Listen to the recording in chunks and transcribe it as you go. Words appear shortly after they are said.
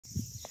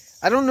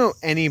I don't know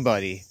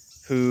anybody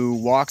who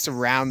walks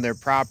around their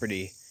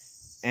property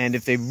and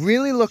if they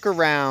really look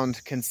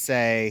around can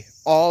say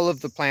all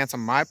of the plants on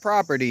my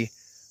property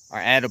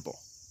are edible.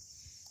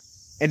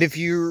 And if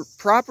your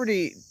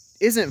property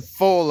isn't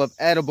full of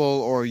edible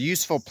or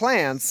useful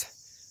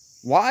plants,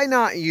 why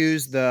not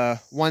use the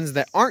ones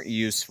that aren't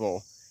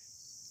useful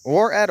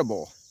or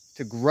edible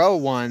to grow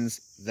ones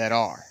that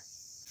are?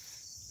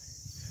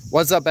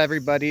 What's up,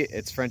 everybody?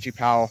 It's Frenchy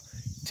Powell.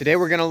 Today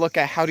we're going to look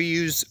at how to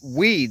use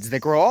weeds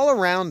that grow all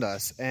around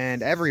us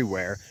and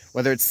everywhere,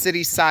 whether it's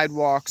city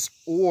sidewalks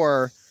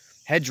or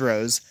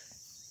hedgerows,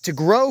 to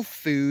grow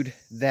food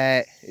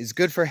that is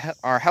good for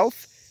our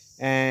health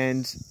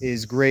and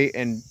is great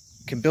and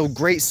can build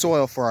great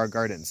soil for our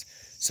gardens.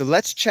 So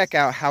let's check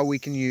out how we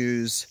can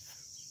use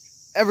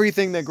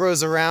everything that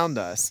grows around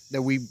us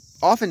that we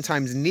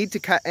oftentimes need to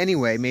cut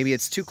anyway. Maybe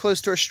it's too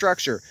close to a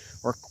structure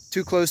or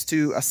too close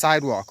to a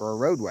sidewalk or a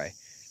roadway.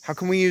 How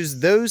can we use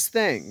those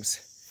things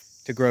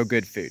to grow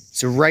good food?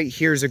 So right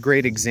here's a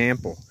great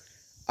example.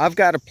 I've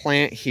got a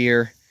plant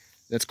here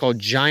that's called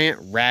giant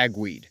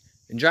ragweed.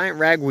 And giant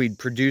ragweed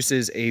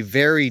produces a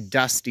very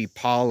dusty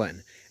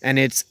pollen, and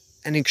it's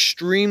an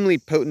extremely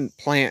potent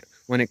plant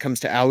when it comes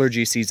to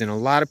allergy season. A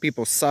lot of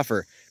people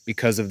suffer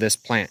because of this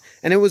plant,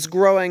 and it was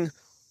growing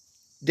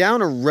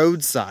down a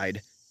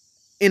roadside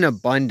in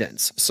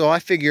abundance. So I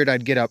figured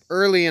I'd get up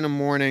early in the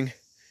morning.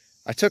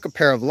 I took a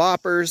pair of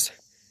loppers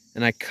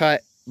and I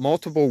cut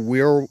multiple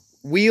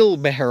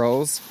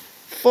wheelbarrows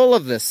full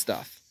of this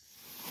stuff.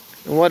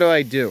 And what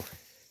do?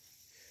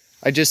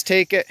 I just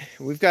take it.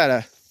 We've got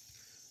a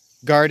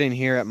garden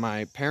here at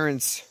my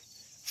parents'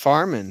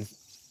 farm in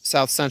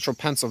south central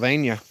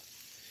Pennsylvania.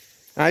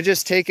 And I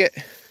just take it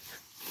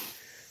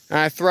and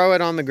I throw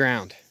it on the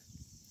ground.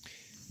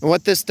 And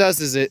what this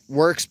does is it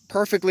works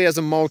perfectly as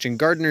a mulch, and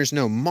gardeners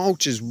know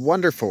mulch is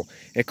wonderful.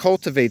 It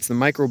cultivates the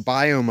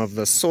microbiome of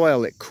the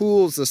soil, it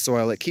cools the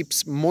soil, it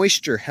keeps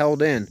moisture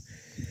held in.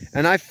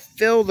 And I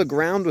fill the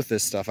ground with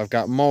this stuff. I've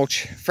got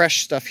mulch,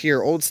 fresh stuff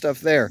here, old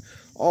stuff there,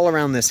 all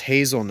around this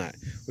hazelnut.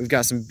 We've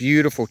got some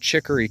beautiful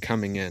chicory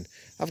coming in.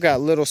 I've got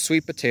little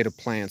sweet potato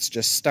plants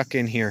just stuck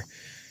in here.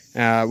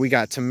 We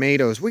got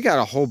tomatoes. We got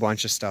a whole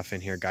bunch of stuff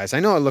in here, guys. I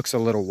know it looks a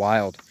little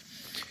wild.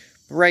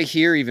 Right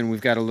here even we've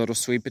got a little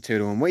sweet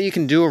potato, and what you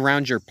can do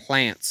around your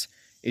plants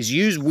is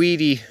use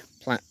weedy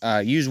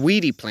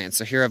plants.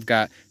 So here I've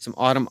got some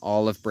autumn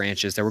olive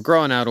branches that were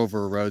growing out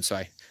over a road, so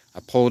I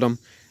pulled them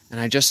and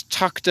I just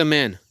tucked them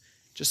in,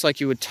 just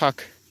like you would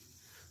tuck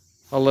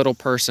a little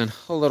person,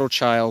 a little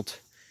child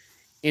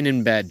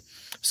in bed.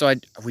 So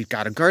we've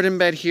got a garden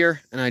bed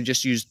here, and I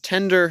just used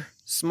tender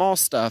small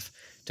stuff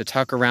to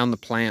tuck around the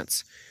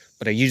plants,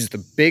 but I used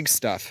the big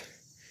stuff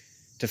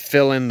to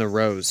fill in the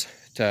rows,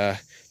 to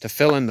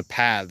fill in the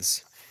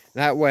paths.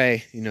 That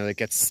way, you know, it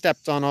gets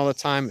stepped on all the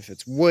time. If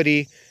it's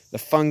woody, the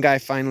fungi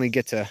finally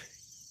get to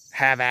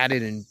have at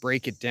it and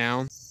break it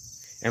down.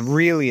 And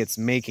really, it's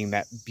making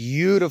that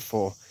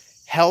beautiful,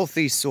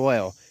 healthy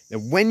soil that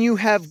when you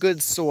have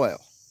good soil,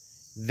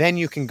 then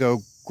you can go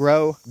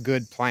grow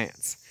good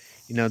plants.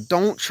 You know,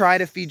 don't try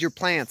to feed your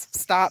plants.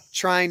 Stop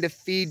trying to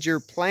feed your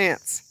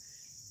plants.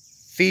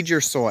 Feed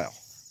your soil.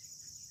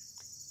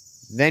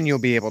 Then you'll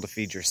be able to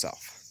feed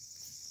yourself.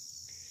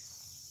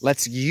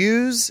 Let's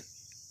use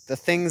the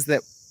things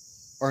that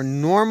are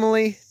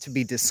normally to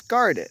be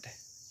discarded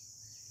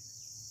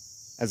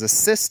as a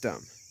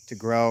system to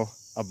grow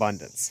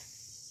abundance.